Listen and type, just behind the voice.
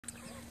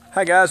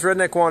Hi guys,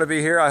 Redneck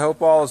Wannabe here. I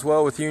hope all is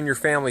well with you and your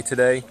family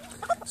today.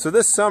 So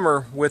this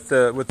summer with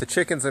the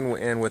chickens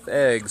and with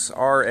eggs,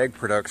 our egg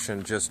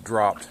production just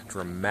dropped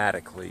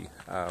dramatically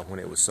when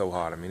it was so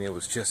hot. I mean, it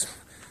was just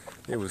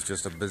a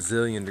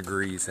bazillion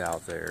degrees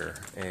out there,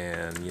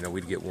 and you know,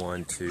 we'd get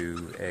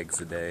 1-2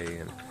 eggs a day,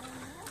 and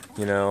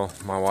you know,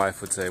 my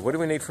wife would say, "What do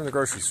we need from the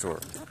grocery store?"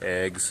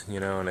 Eggs, you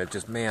know, and it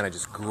just, man, it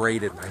just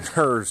grated my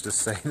nerves to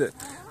say that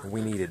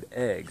we needed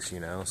eggs, you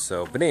know.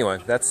 So, but anyway,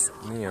 that's,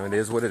 you know, it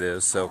is what it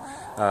is. So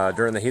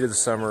during the heat of the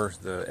summer,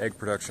 the egg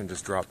production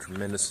just dropped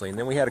tremendously, and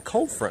then we had a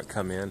cold front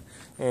come in,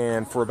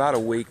 and for about a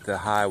week, the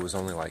high was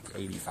only like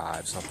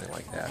 85, something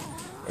like that,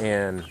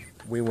 and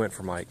we went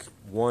from like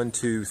 1,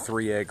 2,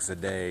 3 eggs a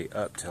day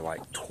up to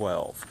like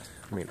 12.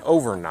 I mean,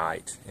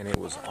 overnight, and it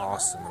was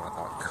awesome. And I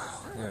thought, God,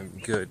 yeah,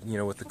 good. You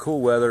know, with the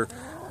cool weather,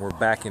 we're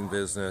back in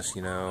business.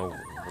 You know,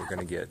 we're going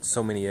to get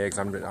so many eggs.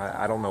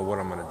 I don't know what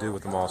I'm going to do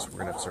with them all, so we're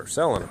going to have to start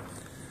selling them.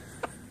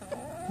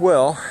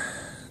 Well,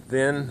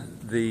 then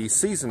the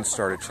season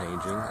started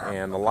changing,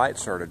 and the light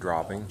started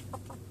dropping,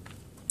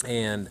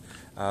 and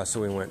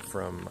so we went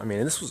from, I mean,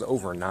 and this was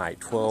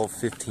overnight, 12,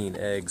 15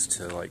 eggs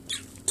to like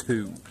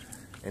 2.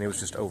 And it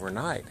was just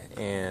overnight,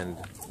 and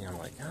you know, I'm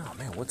like, oh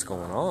man, what's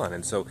going on?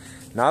 And so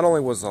not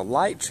only was the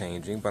light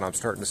changing, but I'm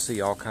starting to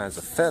see all kinds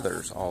of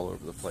feathers all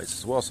over the place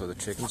as well, so the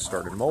chickens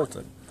started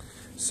molting.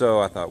 So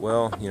I thought,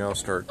 well, you know,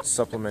 start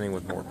supplementing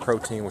with more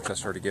protein, which I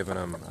started giving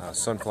them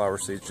sunflower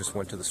seeds. Just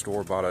went to the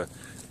store, bought I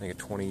think a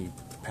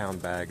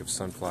 20-pound bag of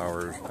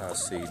sunflower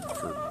seed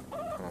for,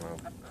 I don't know,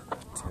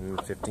 10,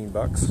 15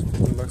 bucks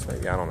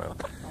maybe, I don't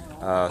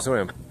know. So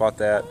anyway, bought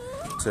that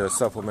to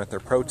supplement their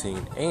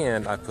protein,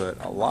 and I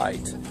put a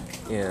light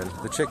in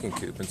the chicken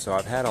coop, and so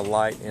I've had a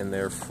light in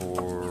there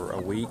for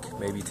a week,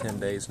 maybe 10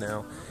 days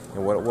now,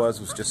 and what it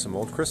was just some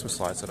old Christmas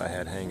lights that I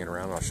had hanging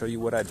around, and I'll show you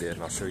what I did,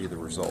 and I'll show you the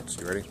results.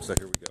 You ready? So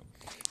here we go.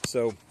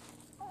 So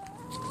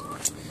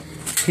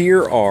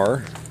here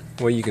are,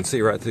 well, you can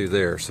see right through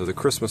there, so the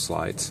Christmas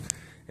lights,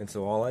 and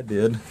so all I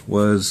did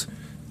was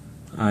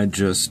I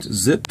just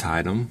zip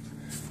tied them.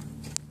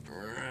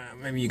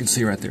 Maybe you can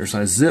see right there.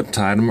 So I zip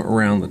tied them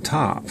around the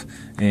top,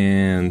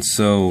 and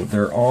so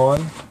they're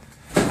on.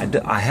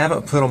 I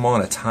haven't put them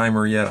on a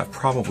timer yet. I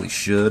probably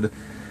should,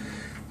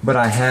 but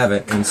I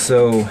haven't. And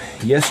so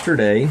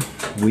yesterday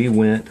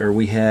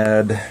we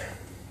had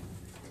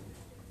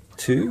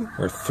 2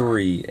 or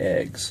 3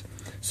 eggs.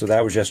 So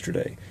that was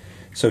yesterday.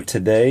 So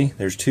today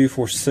there's 2,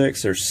 4,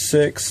 6. There's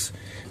 6.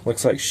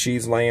 Looks like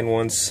she's laying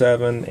 1,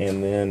 7,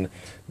 and then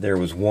there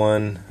was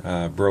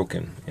 1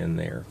 broken in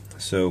there.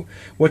 So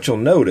what you'll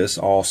notice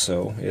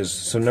also is,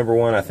 so number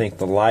one, I think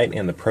the light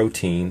and the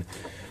protein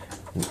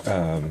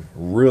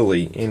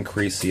really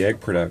increase the egg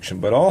production,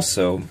 but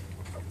also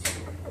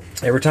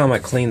every time I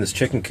clean this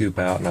chicken coop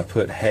out and I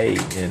put hay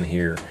in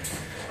here,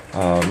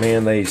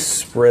 man, they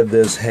spread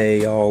this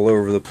hay all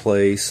over the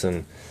place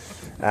and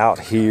out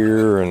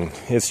here, and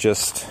it's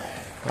just,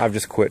 I've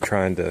just quit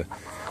trying to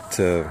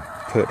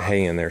put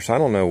hay in there. So I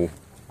don't know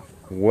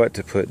what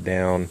to put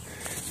down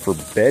for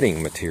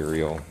bedding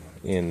material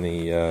in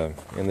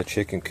the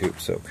chicken coop.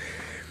 So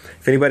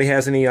if anybody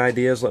has any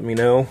ideas, let me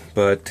know.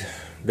 But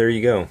there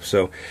you go.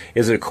 So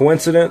is it a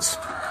coincidence?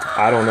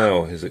 I don't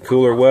know. Is it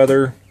cooler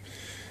weather?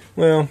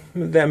 Well,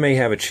 that may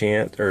have a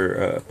chance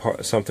or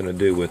something to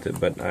do with it,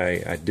 but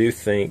I do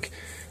think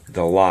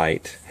the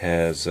light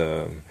has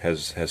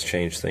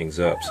changed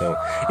things up. So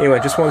anyway,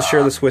 just wanted to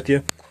share this with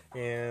you,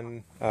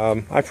 and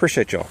I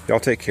appreciate y'all. Y'all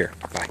take care.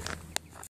 Bye.